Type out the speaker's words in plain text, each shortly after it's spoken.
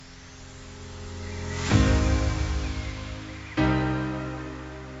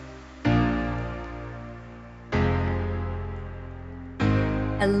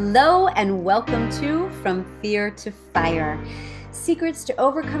Hello and welcome to From Fear to Fire. Secrets to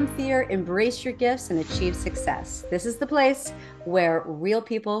overcome fear, embrace your gifts, and achieve success. This is the place where real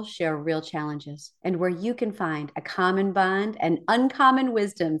people share real challenges and where you can find a common bond and uncommon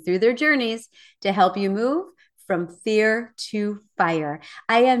wisdom through their journeys to help you move from fear to fire.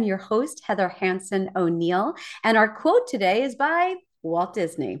 I am your host, Heather Hansen O'Neill, and our quote today is by Walt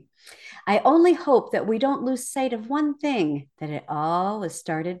Disney. I only hope that we don't lose sight of one thing, that it all was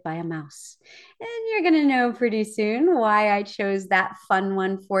started by a mouse. And you're going to know pretty soon why I chose that fun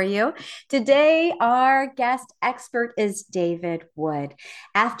one for you. Today, our guest expert is David Wood.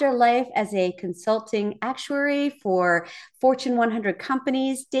 After life as a consulting actuary for Fortune 100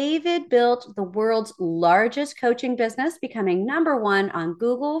 companies, David built the world's largest coaching business, becoming number one on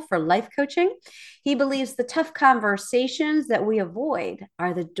Google for life coaching. He believes the tough conversations that we avoid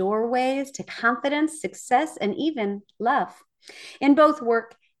are the doorways to confidence, success, and even love in both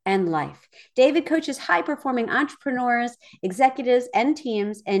work and life. David coaches high performing entrepreneurs, executives, and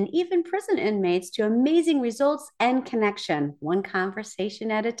teams, and even prison inmates to amazing results and connection, one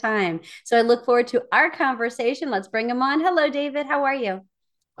conversation at a time. So I look forward to our conversation. Let's bring him on. Hello, David. How are you?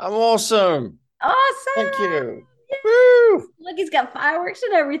 I'm awesome. Thank Awesome. you. Woo! Look, he's got fireworks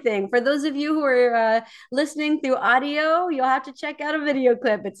and everything. For those of you who are listening through audio, you'll have to check out a video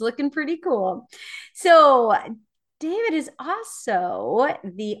clip. It's looking pretty cool. So, David is also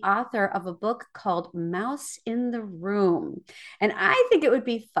the author of a book called Mouse in the Room. And I think it would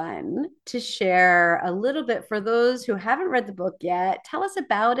be fun to share a little bit for those who haven't read the book yet. Tell us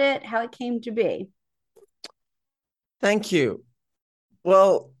about it, how it came to be. Thank you.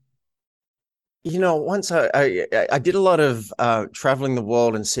 Well, once I did a lot of traveling the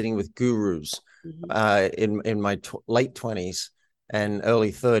world and sitting with gurus Mhm. in my late 20s and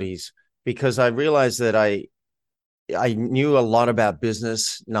early 30s because I realized that I knew a lot about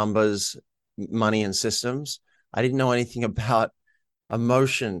business, numbers, money, and systems. I didn't know anything about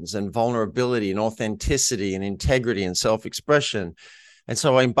emotions and vulnerability and authenticity and integrity and self-expression. And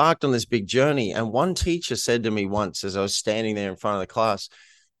so I embarked on this big journey. And one teacher said to me once, as I was standing there in front of the class,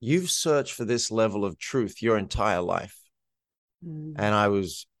 "You've searched for this level of truth your entire life." Mm. And I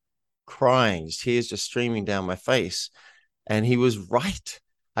was crying, tears just streaming down my face. And he was right.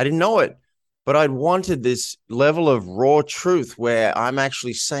 I didn't know it, but I'd wanted this level of raw truth where I'm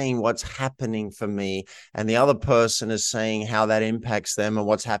actually saying what's happening for me, and the other person is saying how that impacts them and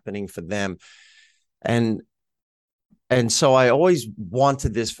what's happening for them. And so I always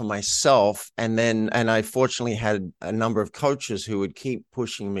wanted this for myself. And I fortunately had a number of coaches who would keep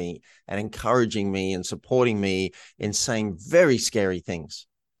pushing me and encouraging me and supporting me in saying very scary things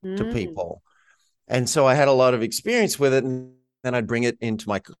to Mm. people. And so I had a lot of experience with it. And then I'd bring it into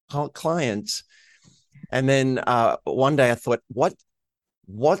my clients. And then one day I thought,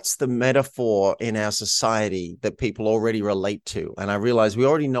 what's the metaphor in our society that people already relate to? And I realized we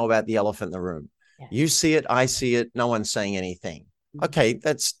already know about the elephant in the room. You Yes. see it, I see it, no one's saying anything. Mhm. Okay,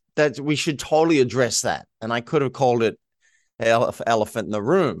 that's we should totally address that. And I could have called it elephant in the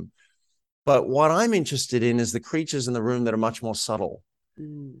room. But what I'm interested in is the creatures in the room that are much more subtle.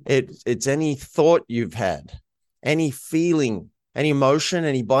 Mm. It's any thought you've had, any feeling, any emotion,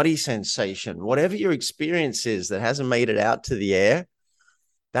 any body sensation, whatever your experience is that hasn't made it out to the air,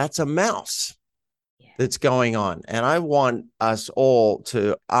 that's a mouse Yeah. that's going on. And I want us all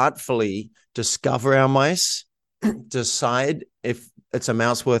to artfully discover our mice, decide if it's a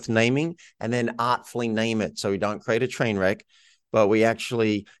mouse worth naming, and then artfully name it so we don't create a train wreck, but we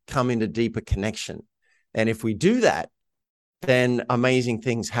actually come into deeper connection. And if we do that, then amazing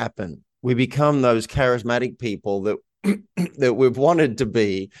things happen. We become those charismatic people that that we've wanted to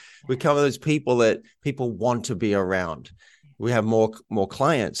be. We become those people that people want to be around. We have more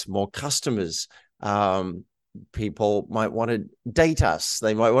clients, more customers. Um, People might want to date us.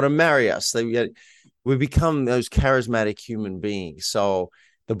 They might want to marry us. We become those charismatic human beings. So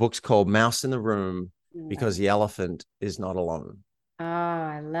the book's called Mouse in the Room because the elephant is not alone. Oh,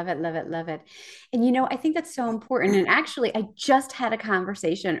 I love it, love it, love it. And I think that's so important. And actually, I just had a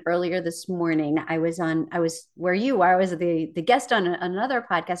conversation earlier this morning. I was where you are. I was the guest on another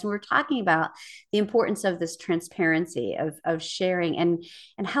podcast, and we were talking about the importance of this transparency of sharing and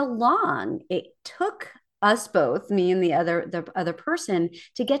how long it took us both, me and the other person,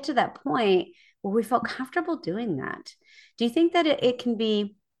 to get to that point where we felt comfortable doing that. Do you think that it can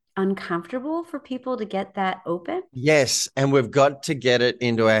be uncomfortable for people to get that open? Yes, and we've got to get it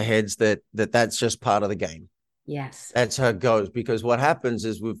into our heads that's just part of the game. Yes. That's how it goes. Because what happens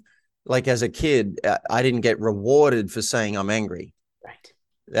is like as a kid, I didn't get rewarded for saying I'm angry. Right.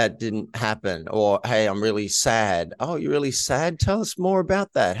 that didn't happen. Or, hey, I'm really sad. Oh, you're really sad? Tell us more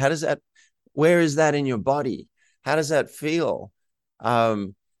about that. How does that, where is that in your body? How does that feel?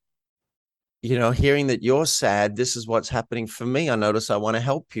 Hearing that you're sad, this is what's happening for me. I notice I want to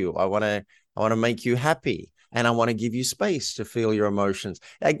help you. I want to make you happy. And I want to give you space to feel your emotions.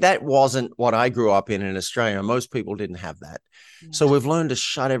 Like, that wasn't what I grew up in Australia. Most people didn't have that. Yeah. So we've learned to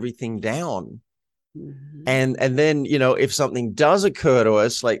shut everything down. Mm-hmm. And then, if something does occur to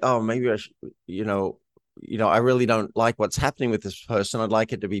us, like, oh, maybe I should, I really don't like what's happening with this person. I'd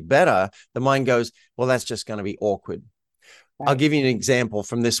like it to be better. The mind goes, well, that's just going to be awkward. Right. I'll give you an example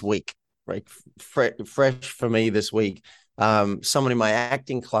from this week, right? Fresh for me this week. Someone in my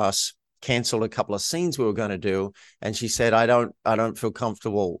acting class canceled a couple of scenes we were going to do. And she said, I don't feel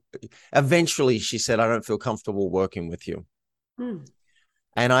comfortable. Eventually she said, I don't feel comfortable working with you.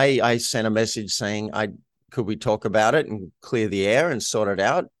 And I sent a message saying, could we talk about it and clear the air and sort it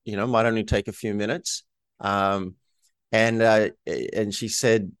out? Might only take a few minutes. And she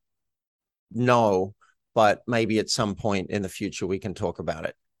said, no, but maybe at some point in the future we can talk about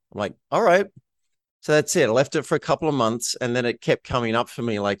it. I'm like, all right. So that's it. I left it for a couple of months, and then it kept coming up for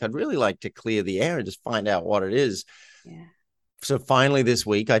me. Like, I'd really like to clear the air and just find out what it is. Yeah. So finally this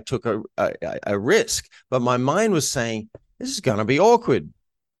week I took a risk, but my mind was saying, this is going to be awkward.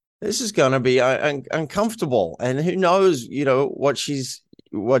 This is going to be uncomfortable. And who knows, what she's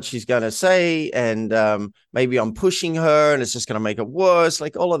going to say. And maybe I'm pushing her and it's just going to make it worse.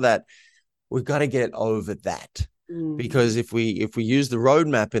 Like, all of that. We've got to get over that. Because if we use the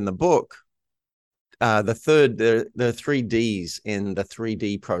roadmap in the book, the 3 Ds in the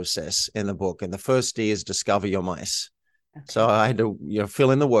 3D process in the book. And the first D is discover your mice. Okay. So I had to, fill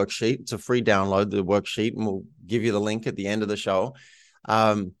in the worksheet. It's a free download, the worksheet, and we'll give you the link at the end of the show.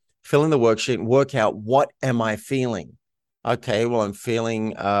 Fill in the worksheet and work out, what am I feeling? Okay, well, I'm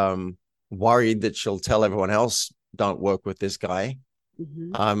feeling worried that she'll tell everyone else, don't work with this guy.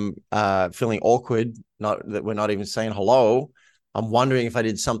 Mm-hmm. I'm feeling awkward, not that we're not even saying hello. I'm wondering if I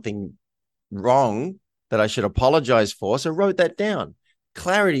did something wrong that I should apologize for. So I wrote that down.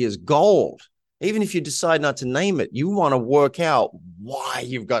 Clarity is gold. Even if you decide not to name it, you want to work out why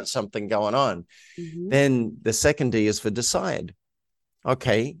you've got something going on. Mm-hmm. Then the second D is for decide.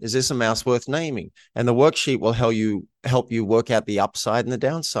 Okay, is this a mouse worth naming? And the worksheet will help you work out the upside and the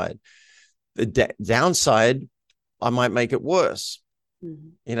downside. The downside, I might make it worse.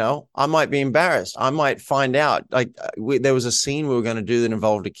 Mm-hmm. I might be embarrassed. I might find out, like, there was a scene we were going to do that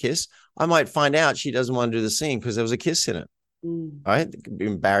involved a kiss. I might find out she doesn't want to do the scene because there was a kiss in it. Right? It could be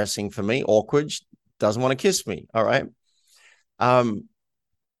embarrassing for me, awkward. She doesn't want to kiss me. All right.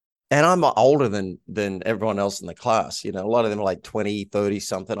 And I'm older than everyone else in the class. A lot of them are like 20, 30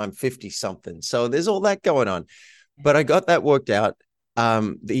 something. I'm 50 something. So there's all that going on. But I got that worked out.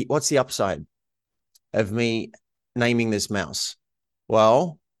 What's the upside of me naming this mouse?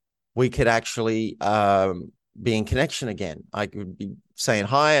 Well, we could actually be in connection again. I could be saying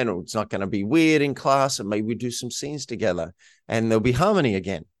hi, and it's not going to be weird in class, and maybe we do some scenes together and there'll be harmony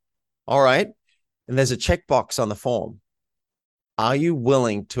again. All right. And there's a checkbox on the form. Are you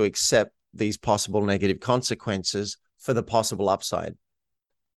willing to accept these possible negative consequences for the possible upside?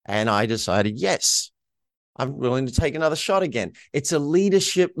 And I decided, yes, I'm willing to take another shot again. It's a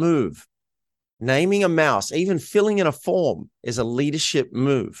leadership move. Naming a mouse, even filling in a form, is a leadership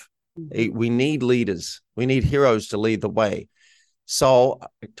move. Mm-hmm. We need leaders. We need heroes to lead the way. So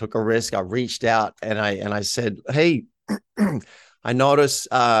I took a risk. I reached out and I said, hey, I noticed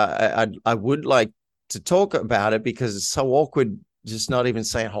I would like to talk about it because it's so awkward just not even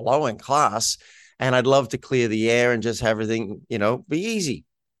saying hello in class. And I'd love to clear the air and just have everything, be easy.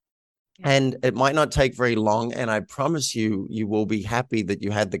 And it might not take very long. And I promise you, you will be happy that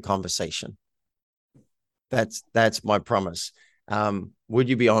you had the conversation. That's my promise. Would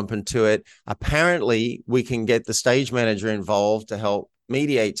you be open to it? Apparently, we can get the stage manager involved to help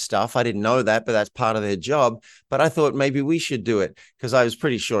mediate stuff. I didn't know that, but that's part of their job. But I thought maybe we should do it because I was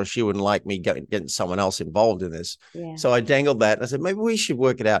pretty sure she wouldn't like me getting someone else involved in this. Yeah. So I dangled that. And I said, maybe we should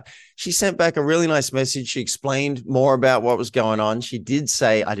work it out. She sent back a really nice message. She explained more about what was going on. She did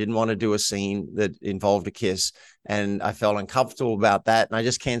say I didn't want to do a scene that involved a kiss. And I felt uncomfortable about that. And I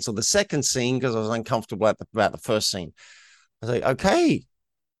just canceled the second scene because I was uncomfortable about the first scene. I was like, okay,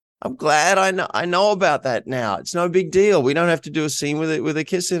 I'm glad I know about that now. It's no big deal. We don't have to do a scene with a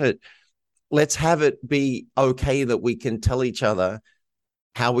kiss in it. Let's have it be okay that we can tell each other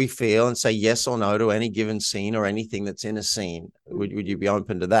how we feel and say yes or no to any given scene or anything that's in a scene. Would you be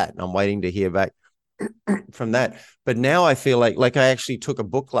open to that? And I'm waiting to hear back from that. But now I feel like I actually took a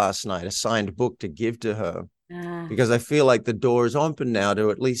book last night, a signed book to give to her. Ah, because I feel like the door is open now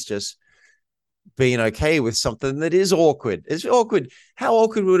to at least just being okay with something that is awkward. It's awkward. How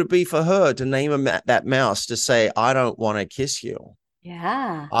awkward would it be for her to name that mouse to say, I don't want to kiss you?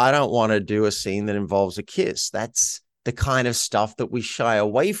 yeah. I don't want to do a scene that involves a kiss. That's the kind of stuff that we shy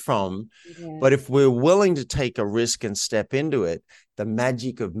away from. It But is. if we're willing to take a risk and step into it, the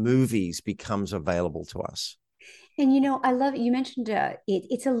magic of movies becomes available to us. And I love you mentioned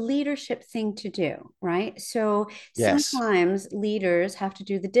it's a leadership thing to do, right? So Yes. sometimes leaders have to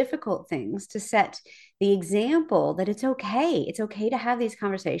do the difficult things to set the example that it's okay. It's okay to have these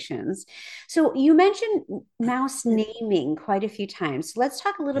conversations. So you mentioned mouse naming quite a few times. So let's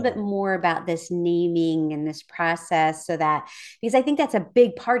talk a little Yeah. bit more about this naming and this process because I think that's a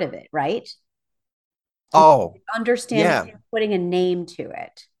big part of it, right? Oh, Understanding yeah. putting a name to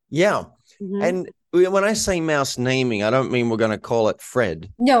it. Yeah. Mhm. And when I say mouse naming, I don't mean we're going to call it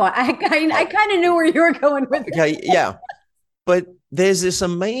Fred. No, I Uh, kind of knew where you were going with it. okay. Yeah. But there's this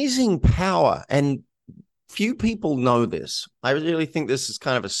amazing power, and few people know this. I really think this is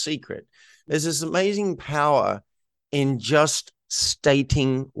kind of a secret. There's this amazing power in just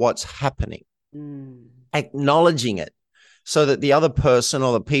stating what's happening, Mm. acknowledging it, so that the other person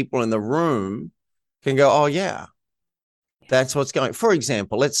or the people in the room can go, oh, yeah, that's what's going. For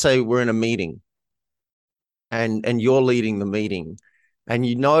example, let's say we're in a meeting and you're leading the meeting and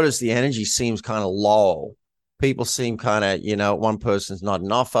you notice the energy seems kind of low. People seem kind of, one person's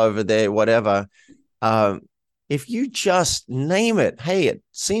nodding off over there, whatever. Um, if you just name it, hey, it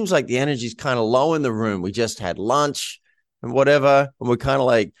seems like the energy's kind of low in the room. We just had lunch and whatever, and we're kind of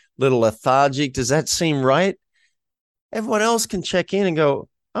like a little lethargic. Does that seem right? Everyone else can check in and go,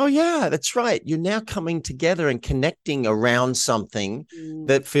 oh, yeah, that's right. You're now coming together and connecting around something Mm.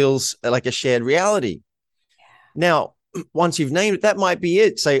 that feels like a shared reality. Now, once you've named it, that might be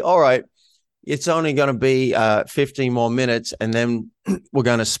it. Say, all right, it's only going to be 15 more minutes and then we're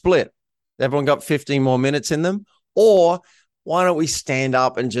going to split. Everyone got 15 more minutes in them? Or why don't we stand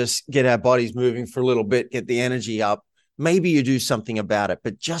up and just get our bodies moving for a little bit, get the energy up? Maybe you do something about it,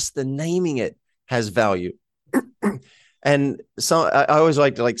 but just the naming it has value. And so I always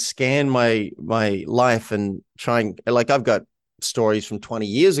like to scan my life and try and I've got stories from 20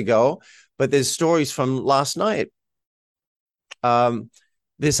 years ago, but there's stories from last night.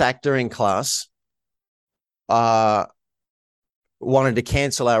 This actor in class uh, wanted to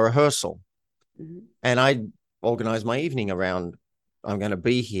cancel our rehearsal. Mhm. And I organized my evening around, I'm going to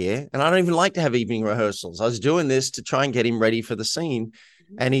be here. And I don't even like to have evening rehearsals. I was doing this to try and get him ready for the scene.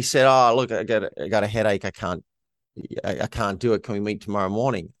 Mhm. And he said, oh, look, I got a headache. I can't do it. Can we meet tomorrow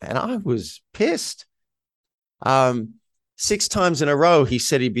morning? And I was pissed. Um, 6 times in a row, he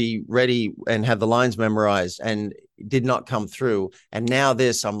said he'd be ready and have the lines memorized and did not come through. And now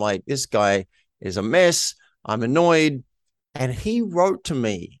I'm like, this guy is a mess. I'm annoyed. And he wrote to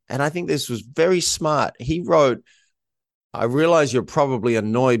me, and I think this was very smart. He wrote, I realize you're probably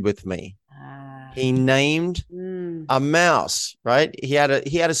annoyed with me. Ah. He named Mm. a mouse, right? He had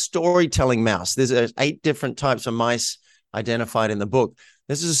a storytelling mouse. There's 8 different types of mice identified in the book.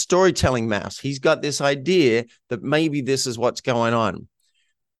 This is a storytelling mouse. He's got this idea that maybe this is what's going on.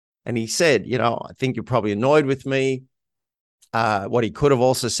 And he said, I think you're probably annoyed with me. What he could have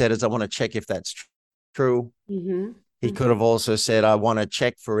also said is, I want to check if that's true. Mhm. He could Mhm. have also said, I want to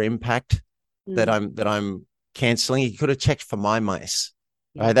check for impact that Mm. I'm canceling. He could have checked for my mice.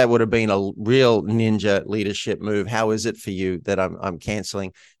 Yeah. Right, that would have been a real ninja leadership move. How is it for you that I'm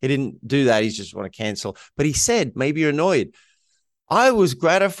canceling? He didn't do that. He's just want to cancel. But he said, maybe you're annoyed. I was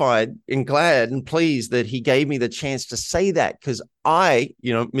gratified and glad and pleased that he gave me the chance to say that, because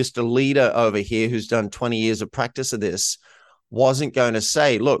Mr. Leader over here, who's done 20 years of practice of this, wasn't going to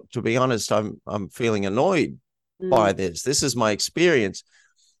say, look, to be honest, I'm feeling annoyed Mm. by this. This is my experience.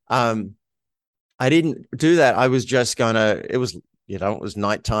 I didn't do that. I was just gonna. It was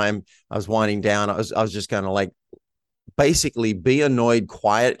nighttime. I was winding down. I was just gonna basically be annoyed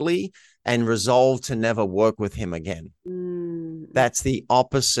quietly and resolve to never work with him again. Mm. That's the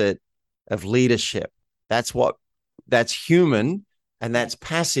opposite of leadership. That's human and that's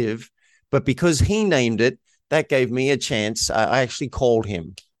passive. But because he named it, that gave me a chance. I actually called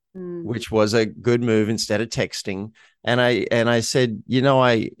him, Mm. which was a good move instead of texting. And I said,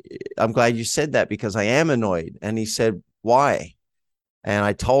 I'm glad you said that because I am annoyed. And he said, why? And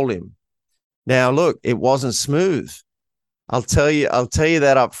I told him. Now, look, it wasn't smooth. I'll tell you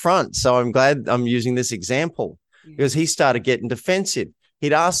that up front. So I'm glad I'm using this example because he started getting defensive. He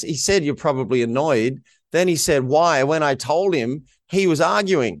said, you're probably annoyed. Then he said, why? When I told him, he was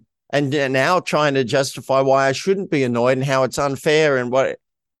arguing and now trying to justify why I shouldn't be annoyed and how it's unfair and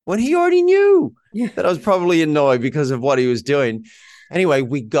when he already knew. that I was probably annoyed because of what he was doing. Anyway,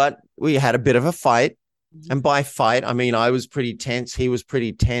 we had a bit of a fight. And by fight, I mean, I was pretty tense. He was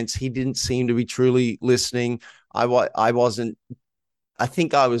pretty tense. He didn't seem to be truly listening. I wasn't, I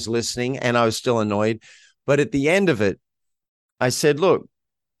think I was listening and I was still annoyed. But at the end of it, I said, look,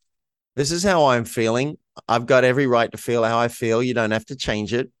 this is how I'm feeling. I've got every right to feel how I feel. You don't have to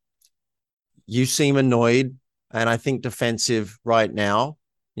change it. You seem annoyed and I think defensive right now.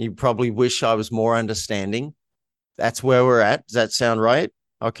 You probably wish I was more understanding. That's where we're at. Does that sound right?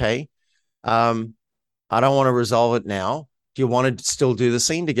 Okay. I don't want to resolve it now. Do you want to still do the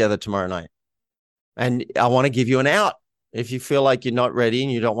scene together tomorrow night? And I want to give you an out. If you feel like you're not ready and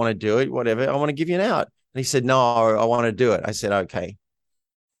you don't want to do it, whatever, I want to give you an out. And he said, no, I want to do it. I said, okay.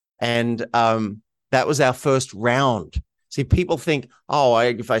 And that was our first round. See, people think, oh,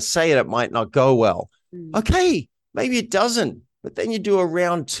 if I say it, it might not go well. Okay, maybe it doesn't. But then you do a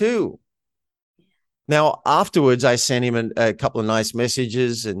round two. Now, afterwards, I sent him a couple of nice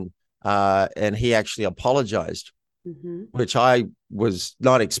messages and he actually apologized, which I was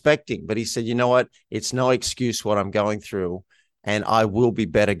not expecting. But he said, you know what? It's no excuse what I'm going through, and I will be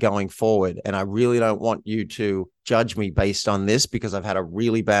better going forward. And I really don't want you to judge me based on this because I've had a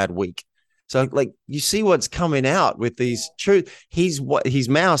really bad week. So, like, you see what's coming out with these truth. His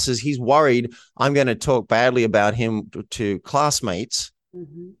mouse is he's worried I'm going to talk badly about him to classmates.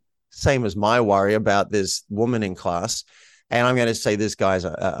 Same as my worry about this woman in class. And I'm going to say this guy's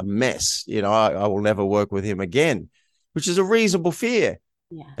a mess. You know, I will never work with him again, which is a reasonable fear.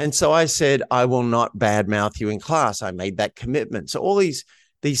 Yeah. And so I said, I will not badmouth you in class. I made that commitment. So all these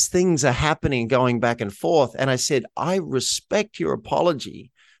things are happening, going back and forth. And I said, I respect your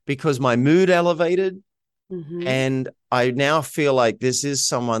apology because my mood elevated. And I now feel like this is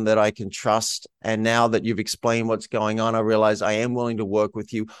someone that I can trust. And now that you've explained what's going on, I realize I am willing to work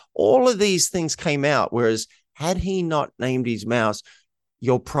with you. All of these things came out. Whereas had he not named his mouse,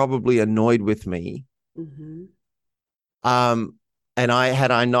 you're probably annoyed with me. And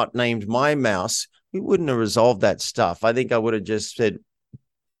had I not named my mouse, we wouldn't have resolved that stuff. I think I would have just said,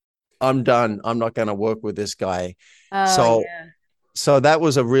 I'm done. I'm not going to work with this guy. So that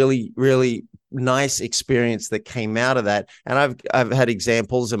was a really, really nice experience that came out of that. And I've had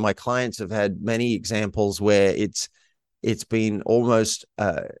examples, and my clients have had many examples where it's been almost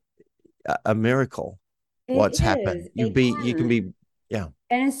a miracle. What's happened? You can be, yeah.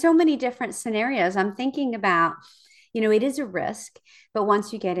 And in so many different scenarios, I'm thinking about, it is a risk, but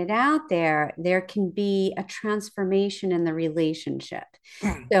once you get it out there, there can be a transformation in the relationship.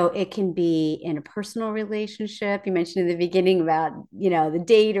 So it can be in a personal relationship. You mentioned in the beginning about, the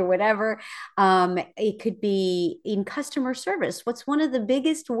date or whatever. It could be in customer service. What's one of the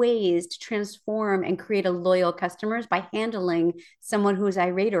biggest ways to transform and create a loyal customer is by handling someone who is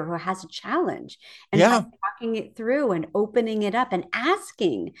irate or who has a challenge, and talking it through and opening it up and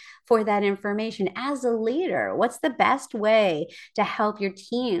asking for that information as a leader. What's the best way to help your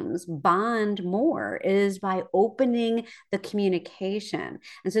teams bond more is by opening the communication.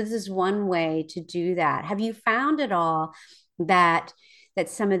 And so this is one way to do that. Have you found at all that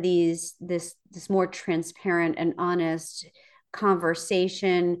some of this more transparent and honest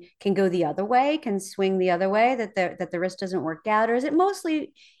conversation can go the other way, can swing the other way, that the risk doesn't work out? Or is it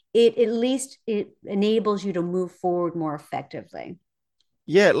mostly it enables you to move forward more effectively?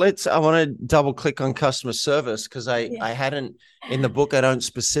 Yeah, I want to double click on customer service because I hadn't in the book. I don't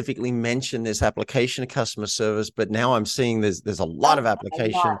specifically mention this application of customer service, but now I'm seeing there's a lot of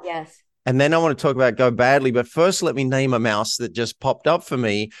application. Yes. And then I want to talk about go badly, but first let me name a mouse that just popped up for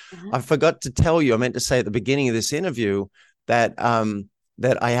me. I forgot to tell you, I meant to say at the beginning of this interview that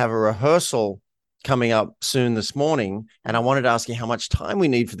that I have a rehearsal coming up soon this morning, and I wanted to ask you how much time we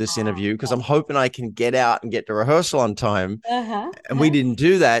need for this interview because I'm hoping I can get out and get to rehearsal on time. And we didn't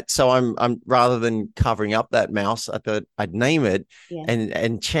do that, so I'm rather than covering up that mouse, I thought I'd name it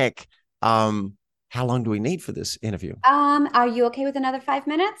and check how long do we need for this interview. Are you okay with another 5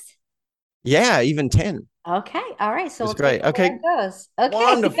 minutes? Yeah, even 10. Okay, all right. So it's great. Okay, goes. Okay,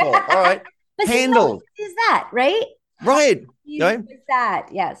 wonderful. All right, handled. Is that right? Right. Is that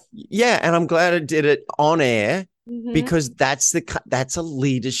yes? Yeah, and I'm glad I did it on air because that's a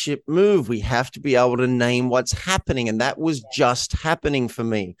leadership move. We have to be able to name what's happening, and that was just happening for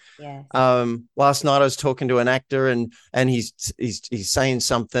me. Yes. Last night I was talking to an actor, and he's saying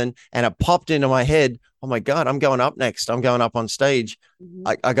something, and it popped into my head. Oh my God, I'm going up next. I'm going up on stage.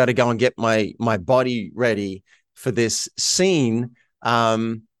 I got to go and get my body ready for this scene.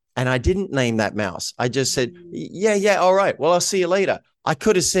 And I didn't name that mouse. I just said, yeah, all right. Well, I'll see you later. I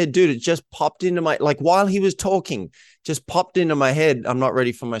could have said, dude, it just popped into while he was talking, just popped into my head. I'm not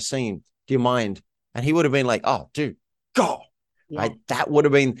ready for my scene. Do you mind? And he would have been like, oh, dude, go. Yeah. Right. That would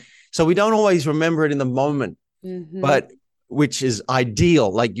have been, so we don't always remember it in the moment, but which is ideal.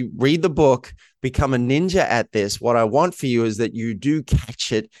 Like you read the book, become a ninja at this. What I want for you is that you do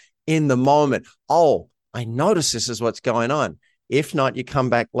catch it in the moment. Oh, I notice this is what's going on. If not, you come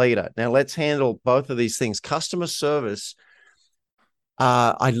back later. Now let's handle both of these things. Customer service.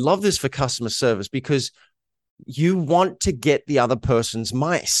 I love this for customer service because you want to get the other person's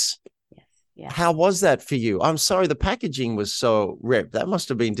mice. Yeah. How was that for you? I'm sorry, the packaging was so ripped. That must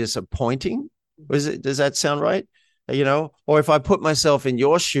have been disappointing. Was it? Does that sound right? You know, or if I put myself in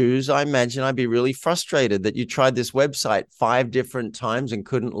your shoes, I imagine I'd be really frustrated that you tried this website 5 different times and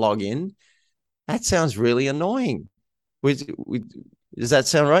couldn't log in. That sounds really annoying. Does that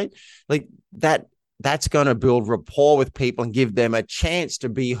sound right? Like that's going to build rapport with people and give them a chance to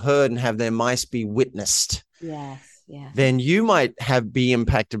be heard and have their mice be witnessed. Yes. Yeah. Then you might be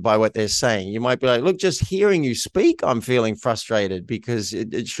impacted by what they're saying. You might be like, look, just hearing you speak, I'm feeling frustrated because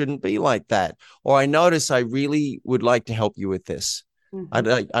it shouldn't be like that. Or I notice I really would like to help you with this.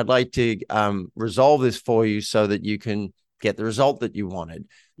 I'd like to resolve this for you so that you can get the result that you wanted.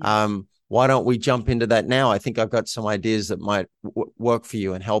 Why don't we jump into that now? I think I've got some ideas that might work for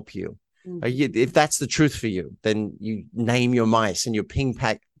you and help you. If that's the truth for you, then you name your mice and you ping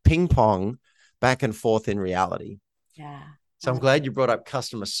pong back and forth in reality. Yeah. So I'm glad you brought up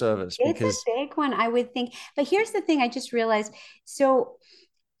customer service because it's a big one, I would think. But here's the thing I just realized. So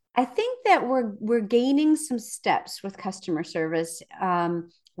I think that we're gaining some steps with customer service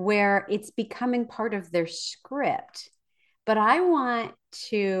where it's becoming part of their script. But I want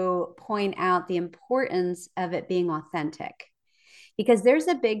to point out the importance of it being authentic. Because there's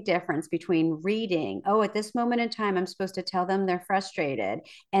a big difference between reading, oh, at this moment in time, I'm supposed to tell them they're frustrated,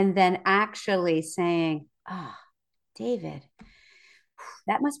 and then actually saying, oh, David,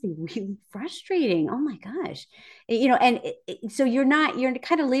 that must be really frustrating. Oh my gosh. And so you're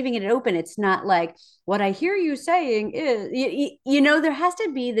kind of leaving it open. It's not like what I hear you saying is, there has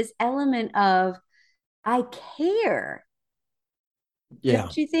to be this element of, I care. Yeah.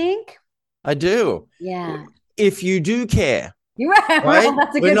 Don't you think? I do. Yeah. If you do care. You're right. Well,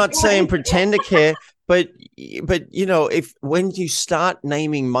 that's a We're good not point. saying pretend to care, but if when you start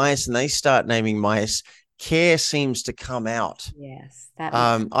naming mice and they start naming mice, care seems to come out. Yes. That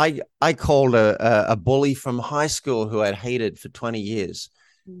I called a bully from high school who I'd hated for 20 years.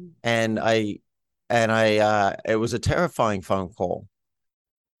 And it was a terrifying phone call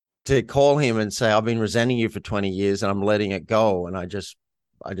to call him and say, I've been resenting you for 20 years and I'm letting it go. And I just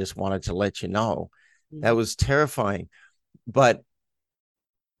wanted to let you know. That was terrifying. But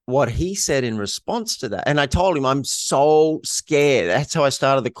what he said in response to that, and I told him, I'm so scared. That's how I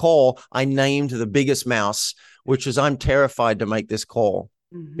started the call. I named the biggest mouse, which is I'm terrified to make this call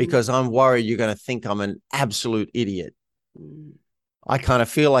because I'm worried you're going to think I'm an absolute idiot. I kind of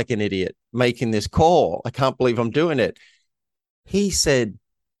feel like an idiot making this call. I can't believe I'm doing it. He said,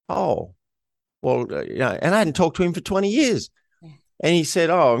 oh, well, and I hadn't talked to him for 20 years. And he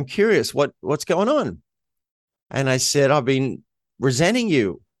said, oh, I'm curious, what's going on? And I said, I've been resenting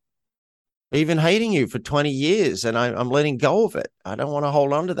you, even hating you for 20 years, and I'm letting go of it. I don't want to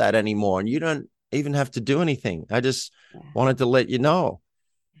hold on to that anymore. And you don't even have to do anything. I just wanted to let you know.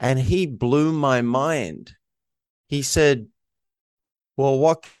 And he blew my mind. He said, well,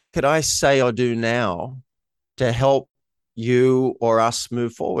 what could I say or do now to help you or us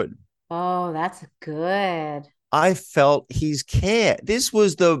move forward? Oh, that's good. I felt his care. This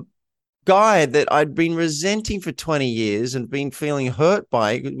was the guy that I'd been resenting for 20 years and been feeling hurt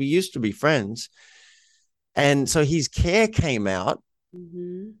by. We used to be friends. And so his care came out.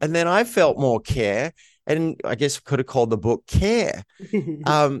 And then I felt more care. And I guess could have called the book Care.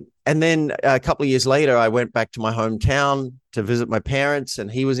 And then a couple of years later, I went back to my hometown to visit my parents.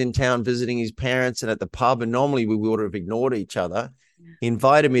 And he was in town visiting his parents and at the pub. And normally we would have ignored each other. He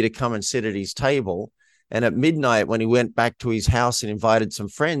invited me to come and sit at his table. And at midnight, when he went back to his house and invited some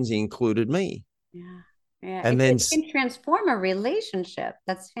friends, he included me. Yeah. Yeah. And it can transform a relationship.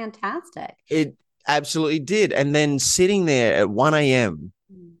 That's fantastic. It absolutely did. And then sitting there at 1 a.m.,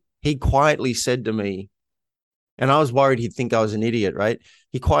 he quietly said to me, and I was worried he'd think I was an idiot, right?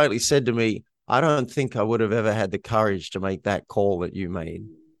 He quietly said to me, I don't think I would have ever had the courage to make that call that you made.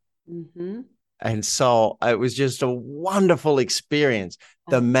 And so it was just a wonderful experience.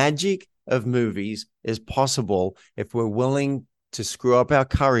 The magic of movies is possible if we're willing to screw up our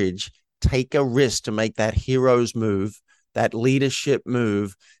courage, take a risk to make that hero's move, that leadership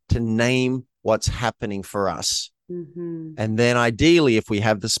move, to name what's happening for us. And then ideally, if we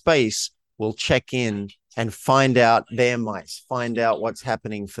have the space, we'll check in and find out their mice, find out what's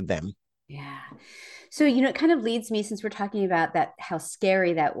happening for them. Yeah. So, it kind of leads me, since we're talking about that, how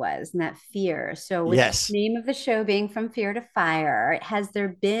scary that was and that fear. So, with the Yes. name of the show being From Fear to Fire, has there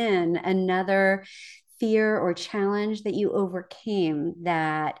been another fear or challenge that you overcame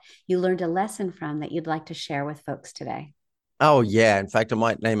that you learned a lesson from that you'd like to share with folks today? Oh, yeah. In fact, I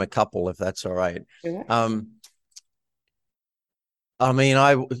might name a couple if that's all right. Sure. Um, I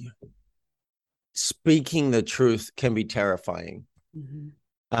mean, speaking the truth can be terrifying. Mhm.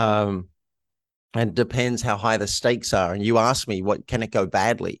 Um, and it depends how high the stakes are. And you asked me, what can it go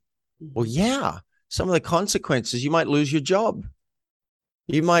badly? Well, Mhm. yeah, some of the consequences, you might lose your job.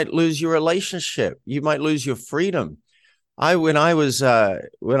 You might lose your relationship. You might lose your freedom. When I was a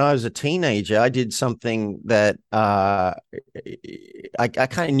teenager, I did something that I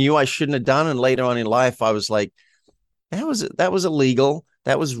kind of knew I shouldn't have done. And later on in life, I was like, that was illegal.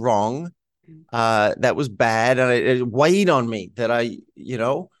 That was wrong. That was bad. And it weighed on me that I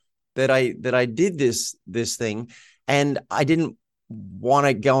did this thing. And I didn't want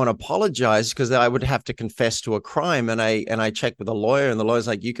to go and apologize because I would have to confess to a crime. And I checked with a lawyer, and the lawyer's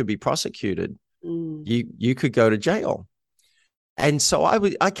like, you could be prosecuted. Mm. You could go to jail. And so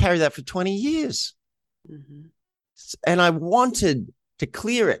I carried that for 20 years. Mhm. And I wanted to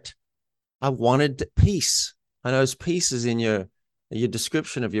clear it. I wanted peace. I know there's pieces in your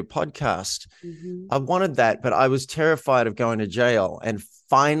description of your podcast. Mhm. I wanted that, but I was terrified of going to jail. And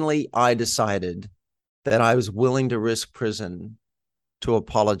finally, I decided that I was willing to risk prison to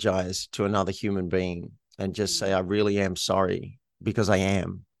apologize to another human being and just say, I really am sorry, because I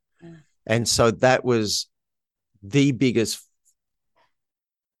am. Yeah. And so that was the biggest,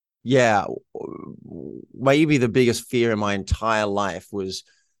 yeah, maybe the biggest fear in my entire life was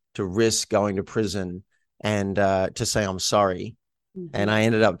to risk going to prison and to say, I'm sorry. And Mhm. I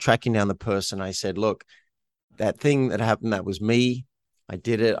ended up tracking down the person. I said, look, that thing that happened, that was me. I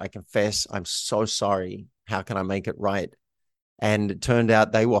did it. I confess. I'm so sorry. How can I make it right? And it turned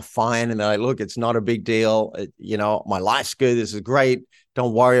out they were fine. And they're like, look, it's not a big deal. My life's good. This is great.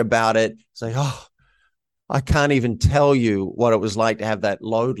 Don't worry about it. It's like, oh, I can't even tell you what it was like to have that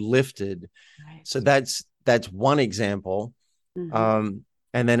load lifted. Right. So that's one example. Mhm. Um,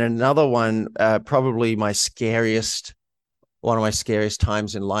 and then another one, probably one of my scariest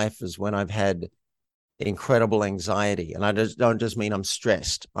times in life is when I've had incredible anxiety. And I don't just mean I'm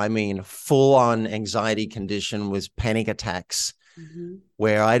stressed. I mean full on anxiety condition with panic attacks Mhm.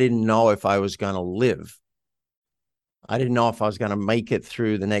 where I didn't know if I was going to live. I didn't know if I was going to make it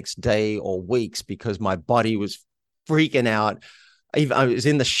through the next day or weeks because my body was freaking out. Even I was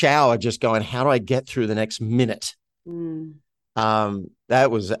in the shower just going, how do I get through the next minute? Mm. That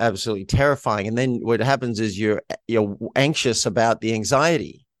was absolutely terrifying. And then what happens is you're anxious about the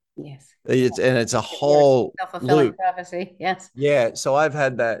anxiety. Yes. It's a Makes it worse. whole Self-fulfilling loop. prophecy. Yes. Yeah. So I've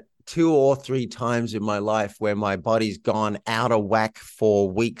had that 2 or 3 times in my life where my body's gone out of whack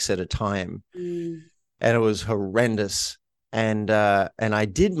for weeks at a time. Mm. And it was horrendous. And I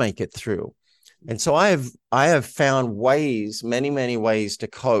did make it through. And so I have found ways, many, many ways to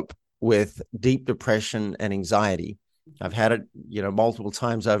cope with deep depression and anxiety. I've had it, multiple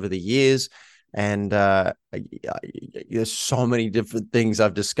times over the years. And there's so many different things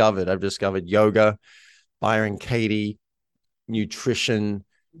I've discovered. I've discovered yoga, Byron Katie, nutrition,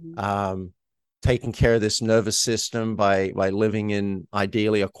 Mhm. um, taking care of this nervous system by living in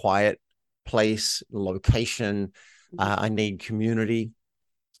ideally a quiet place, location. I need community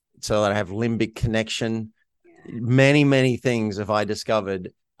so that I have limbic connection. Yeah. Many, many things have I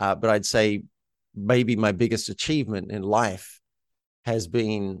discovered, but I'd say maybe my biggest achievement in life has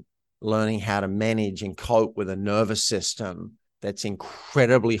been learning how to manage and cope with a nervous system that's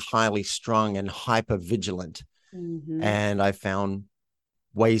incredibly highly strung and hyper vigilant. Mhm. And I found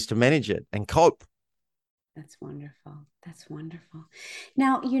ways to manage it and cope. That's wonderful. That's wonderful.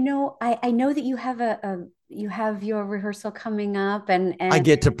 Now, I know that you have your rehearsal coming up, I and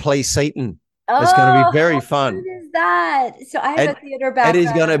get to play Satan. It's going to be oh, very how fun. fun is that? So I have a And theater it is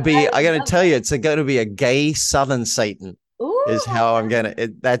going background. to be, I I'm going to love tell you, that. it's going to be a gay Southern Satan Ooh, is how I'm going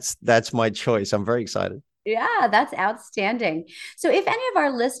to, that's my choice. I'm very excited. yeah, that's outstanding. So, if any of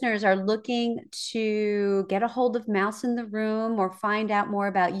our listeners are looking to get a hold of Mouse in the Room or find out more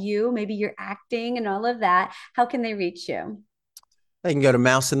about you, maybe your acting and all of that, how can they reach you? They can go to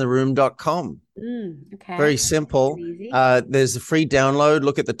mouseintheroom.com. Okay. Very Nice and simple. easy. There's a free download.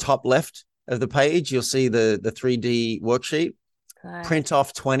 Look at the top left of the page. You'll see the 3D worksheet. Good. Print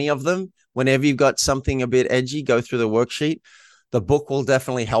off 20 of them. Whenever you've got something a bit edgy, go through the worksheet. The book will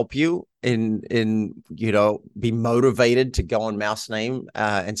definitely help you in be motivated to go on Mouse Name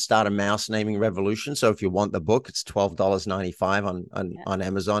and start a mouse naming revolution. So if you want the book, it's $12.95 on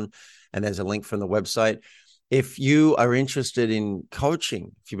Amazon, and there's a link from the website. If you are interested in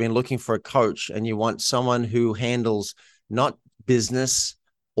coaching, if you've been looking for a coach and you want someone who handles not business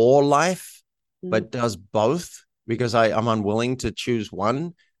or life, but does both, because I'm unwilling to choose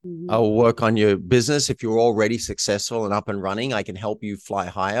one. I'll work on your business. If you're already successful and up and running, I can help you fly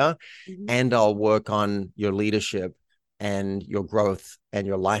higher. And I'll work on your leadership and your growth and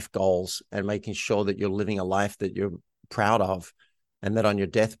your life goals, and making sure that you're living a life that you're proud of, and that on your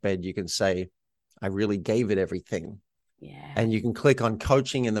deathbed, you can say, I really gave it everything. Yeah. And you can click on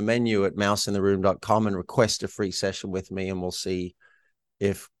coaching in the menu at mouseintheroom.com and request a free session with me, and we'll see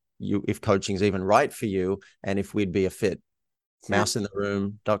if coaching is even right for you and if we'd be a fit.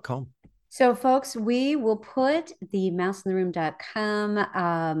 Mouseintheroom.com. So, folks, we will put the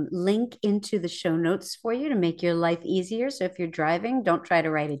mouseintheroom.com link into the show notes for you to make your life easier. So if you're driving, don't try to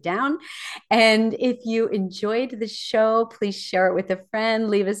write it down. And if you enjoyed the show, please share it with a friend,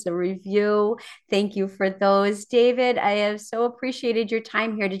 leave us a review. Thank you for those. David, I have so appreciated your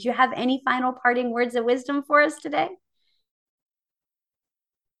time here. Did you have any final parting words of wisdom for us today?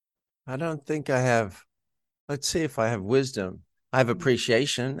 I don't think I have. Let's see if I have wisdom. I have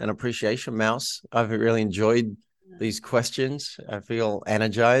appreciation, Mouse. I've really enjoyed these questions. I feel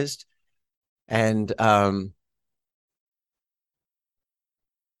energized. And my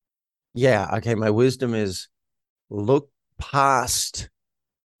wisdom is look past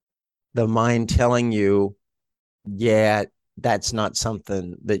the mind telling you, that's not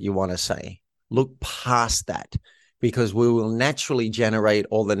something that you want to say. Look past that, because we will naturally generate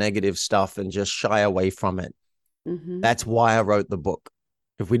all the negative stuff and just shy away from it. That's why I wrote the book.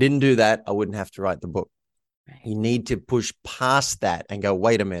 If we didn't do that, I wouldn't have to write the book. Right. You need to push past that and go,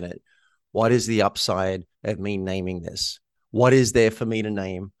 wait a minute, what is the upside of me naming this? What is there for me to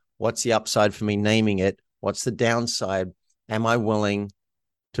name? What's the upside for me naming it? What's the downside? Am I willing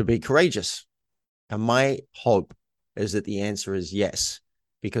to be courageous? And my hope is that the answer is yes,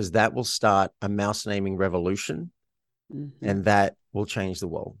 because that will start a mouse naming revolution, and that will change the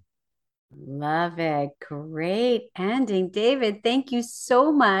world. Love it. Great ending. David, thank you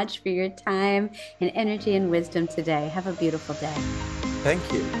so much for your time and energy and wisdom today. Have a beautiful day. Thank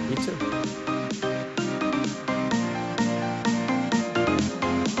you. You too.